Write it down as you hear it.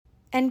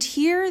And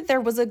here there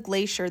was a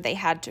glacier they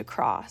had to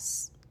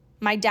cross.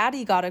 My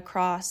daddy got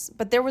across,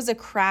 but there was a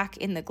crack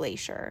in the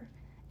glacier,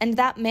 and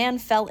that man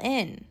fell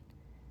in.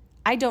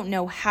 I don't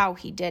know how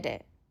he did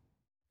it.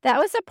 That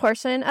was a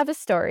portion of a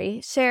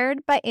story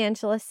shared by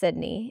Angela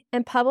Sidney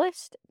and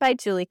published by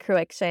Julie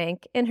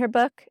Cruikshank in her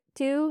book,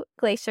 Do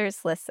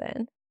Glaciers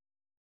Listen?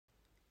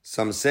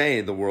 Some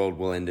say the world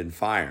will end in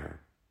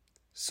fire.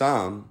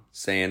 Some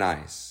say in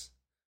ice.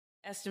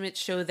 Estimates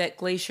show that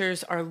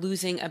glaciers are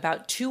losing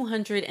about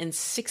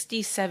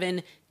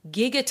 267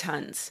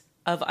 gigatons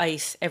of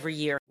ice every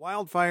year.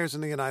 Wildfires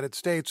in the United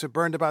States have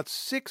burned about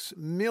 6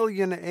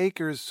 million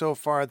acres so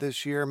far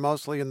this year,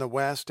 mostly in the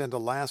West and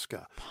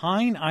Alaska.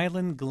 Pine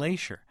Island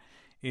Glacier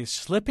is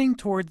slipping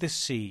toward the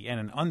sea at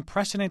an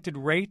unprecedented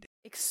rate.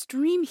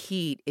 Extreme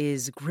heat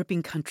is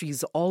gripping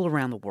countries all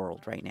around the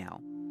world right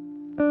now.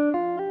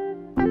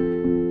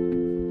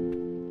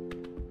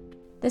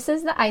 This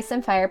is the Ice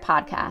and Fire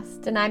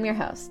podcast, and I'm your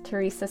host,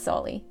 Teresa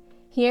Soli.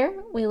 Here,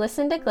 we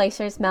listen to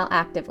glaciers melt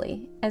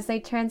actively as they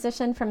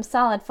transition from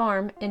solid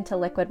form into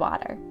liquid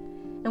water.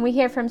 And we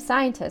hear from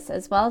scientists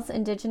as well as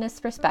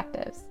indigenous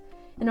perspectives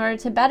in order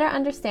to better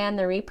understand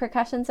the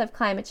repercussions of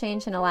climate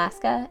change in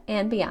Alaska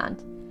and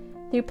beyond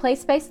through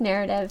place-based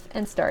narrative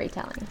and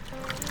storytelling.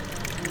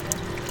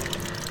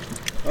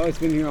 Oh, it's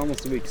been here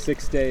almost a week,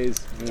 6 days,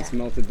 and it's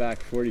melted back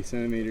 40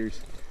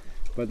 centimeters.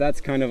 But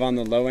that's kind of on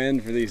the low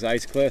end for these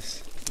ice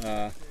cliffs.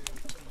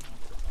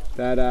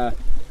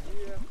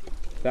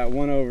 That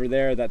one over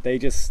there that they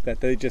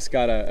just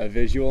got a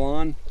visual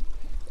on,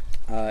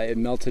 it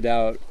melted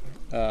out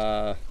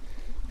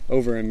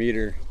over a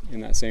meter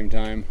in that same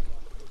time.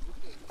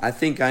 I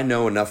think I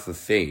know enough of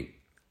fate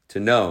to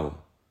know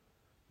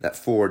that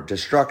for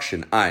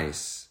destruction,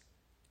 ice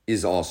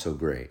is also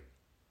great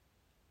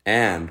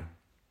and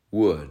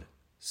would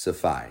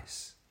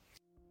suffice.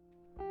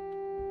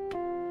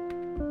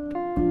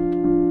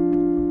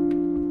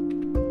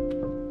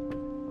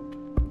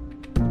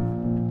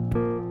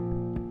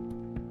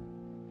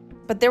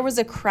 But there was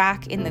a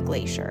crack in the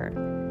glacier,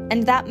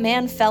 and that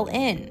man fell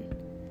in.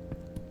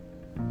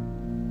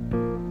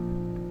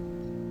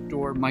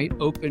 Door might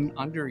open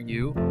under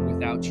you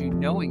without you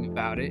knowing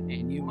about it,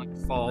 and you might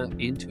fall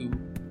into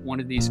one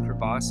of these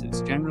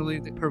crevasses. Generally,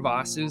 the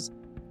crevasses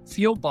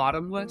feel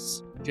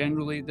bottomless.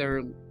 Generally,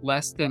 they're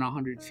less than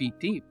 100 feet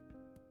deep.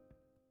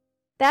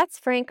 That's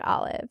Frank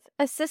Olive,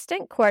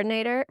 Assistant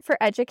Coordinator for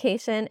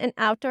Education and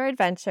Outdoor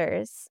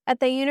Adventures at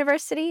the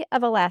University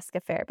of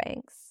Alaska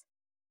Fairbanks.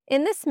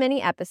 In this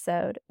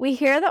mini-episode, we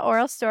hear the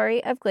oral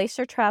story of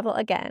glacier travel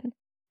again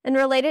and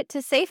relate it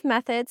to safe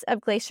methods of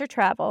glacier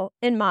travel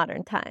in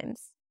modern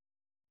times.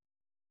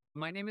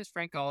 My name is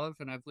Frank Olive,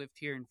 and I've lived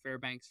here in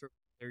Fairbanks for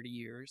 30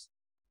 years.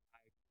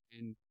 I've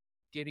been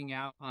getting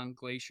out on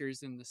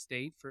glaciers in the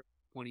state for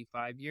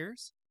 25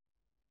 years.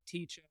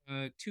 Teach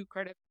a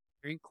 2-credit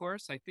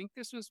course. I think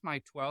this was my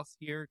 12th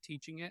year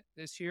teaching it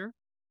this year.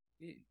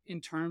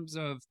 In terms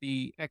of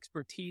the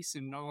expertise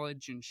and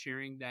knowledge and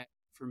sharing that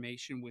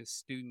information with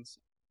students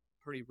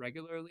pretty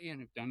regularly, and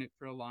have done it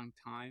for a long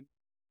time,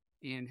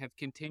 and have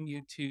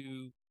continued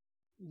to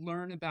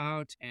learn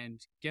about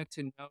and get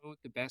to know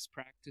the best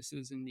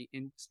practices in the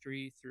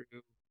industry through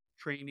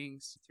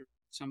trainings, through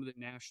some of the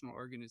national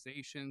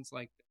organizations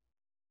like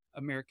the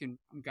American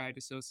Guide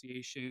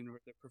Association or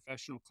the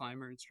Professional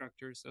Climber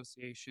Instructor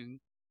Association,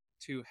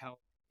 to help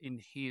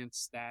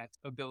enhance that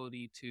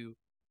ability to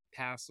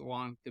pass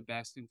along the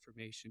best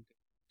information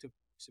to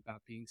folks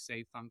about being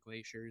safe on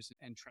glaciers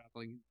and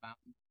traveling the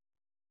mountain.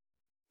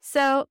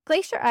 So,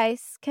 glacier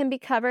ice can be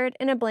covered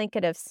in a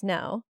blanket of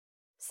snow,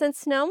 since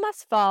snow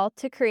must fall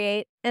to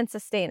create and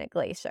sustain a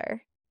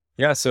glacier.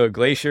 Yeah, so a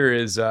glacier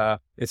is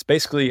it's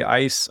basically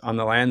ice on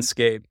the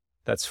landscape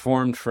that's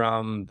formed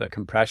from the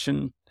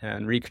compression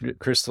and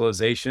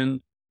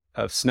recrystallization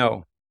of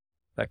snow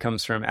that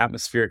comes from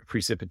atmospheric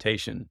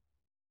precipitation.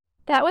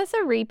 That was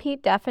a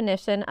repeat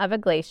definition of a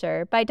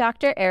glacier by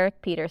Dr.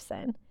 Eric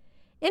Peterson.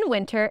 In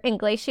winter, in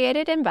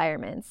glaciated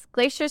environments,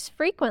 glaciers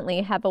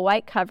frequently have a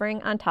white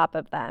covering on top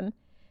of them,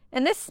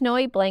 and this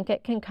snowy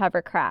blanket can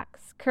cover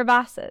cracks,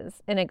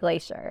 crevasses, in a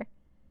glacier.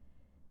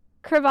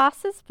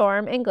 Crevasses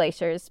form in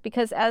glaciers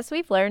because, as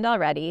we've learned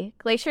already,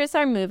 glaciers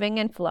are moving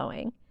and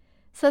flowing.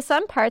 So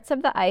some parts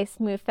of the ice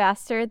move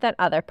faster than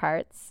other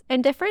parts,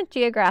 and different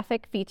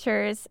geographic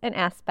features and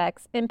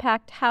aspects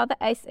impact how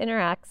the ice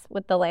interacts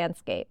with the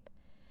landscape.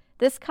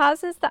 This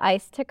causes the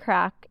ice to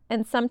crack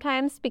and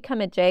sometimes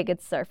become a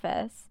jagged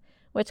surface,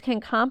 which can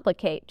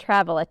complicate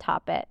travel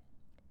atop it.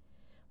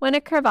 When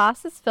a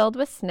crevasse is filled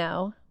with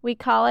snow, we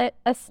call it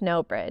a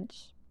snow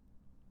bridge.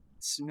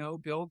 Snow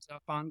builds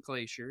up on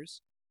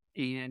glaciers,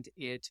 and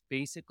it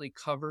basically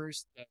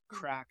covers the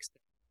cracks that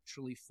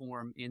naturally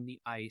form in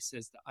the ice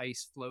as the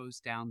ice flows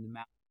down the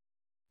mountain.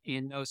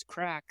 And those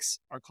cracks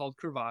are called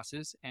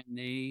crevasses, and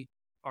they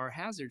are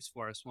hazards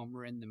for us when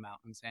we're in the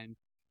mountains. And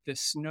the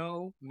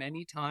snow,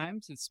 many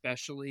times,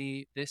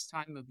 especially this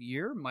time of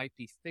year, might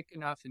be thick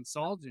enough and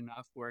solid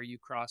enough where you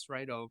cross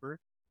right over.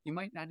 You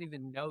might not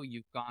even know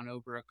you've gone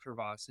over a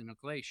crevasse in a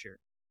glacier.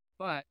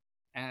 But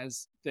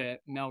As that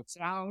melts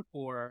out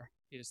or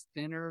is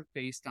thinner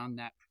based on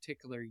that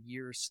particular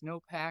year's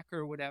snowpack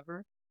or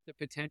whatever, the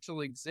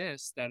potential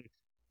exists that a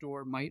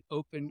door might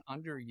open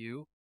under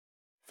you.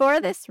 For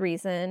this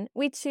reason,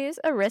 we choose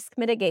a risk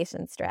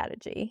mitigation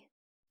strategy.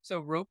 So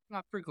roping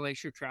up for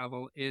glacier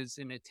travel is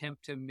an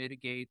attempt to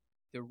mitigate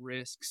the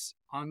risks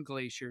on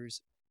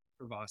glaciers,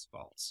 crevasse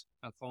falls,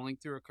 falling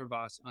through a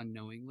crevasse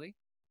unknowingly.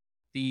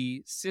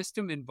 The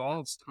system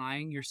involves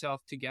tying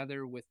yourself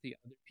together with the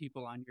other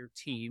people on your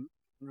team.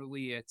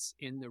 Generally, it's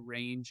in the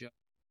range of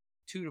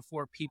 2 to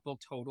 4 people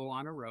total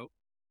on a rope.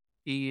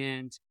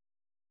 And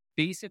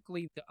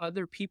basically, the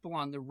other people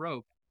on the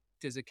rope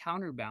is a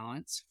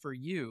counterbalance for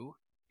you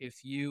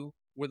if you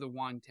were the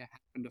one to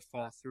happen to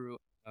fall through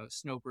a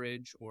snow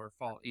bridge or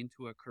fall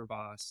into a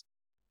crevasse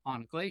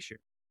on a glacier.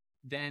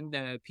 Then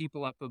the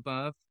people up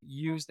above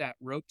use that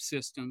rope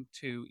system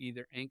to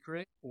either anchor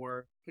it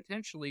or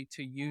potentially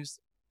to use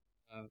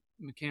a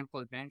mechanical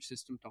advantage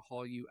system to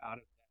haul you out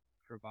of that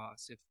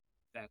crevasse if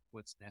that's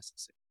what's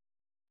necessary.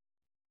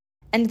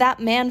 And that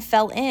man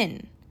fell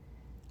in.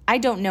 I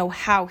don't know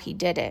how he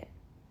did it.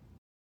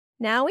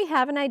 Now we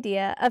have an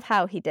idea of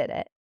how he did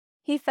it.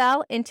 He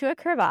fell into a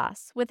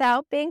crevasse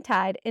without being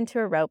tied into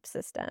a rope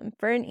system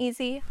for an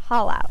easy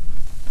haul out.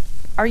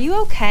 Are you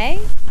okay?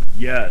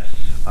 Yes,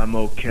 I'm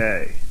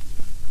okay.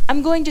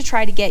 I'm going to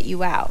try to get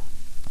you out.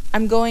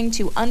 I'm going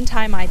to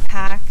untie my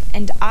pack,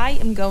 and I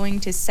am going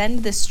to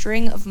send the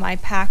string of my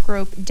pack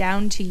rope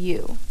down to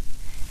you.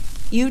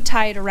 You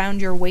tie it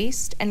around your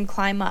waist and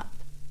climb up.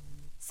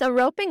 So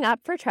roping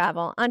up for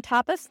travel on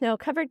top of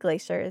snow-covered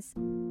glaciers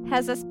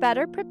has us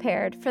better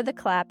prepared for the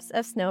collapse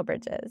of snow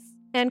bridges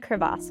and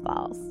crevasse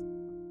falls.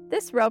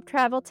 This rope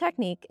travel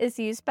technique is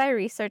used by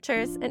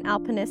researchers and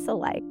alpinists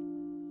alike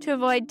to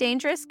avoid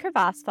dangerous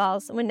crevasse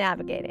falls when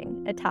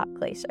navigating atop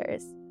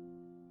glaciers.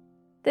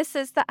 This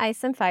is the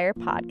Ice and Fire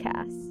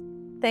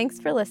podcast.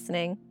 Thanks for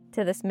listening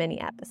to this mini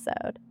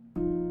episode.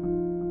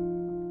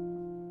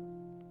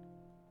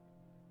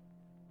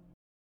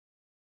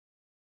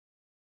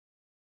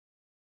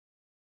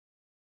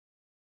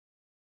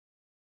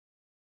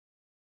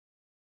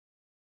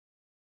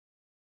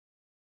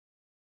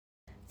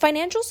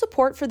 Financial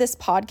support for this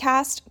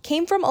podcast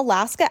came from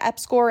Alaska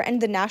EPSCoR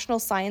and the National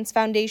Science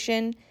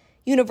Foundation,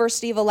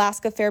 University of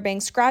Alaska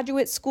Fairbanks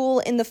Graduate School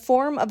in the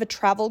form of a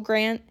travel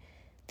grant,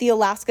 the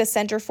Alaska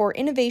Center for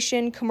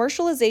Innovation,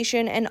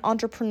 Commercialization, and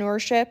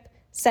Entrepreneurship,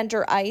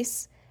 Center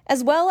ICE,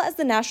 as well as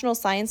the National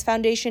Science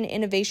Foundation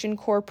Innovation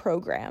Corps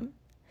program.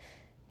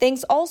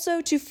 Thanks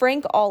also to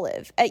Frank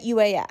Olive at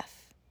UAF.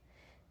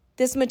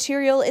 This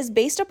material is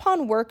based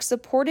upon work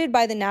supported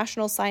by the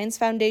National Science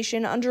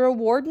Foundation under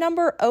award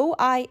number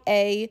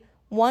OIA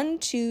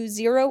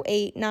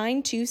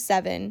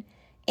 1208927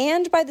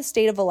 and by the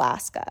state of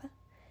Alaska.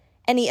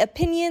 Any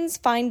opinions,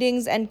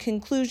 findings, and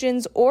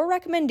conclusions or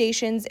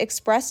recommendations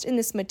expressed in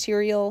this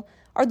material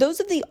are those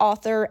of the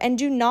author and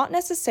do not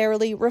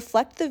necessarily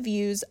reflect the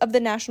views of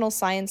the National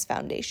Science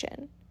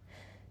Foundation.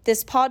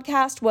 This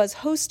podcast was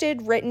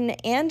hosted, written,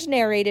 and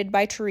narrated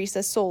by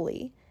Teresa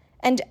Soley,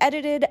 and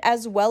edited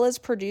as well as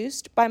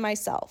produced by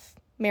myself,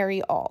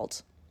 Mary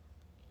Auld.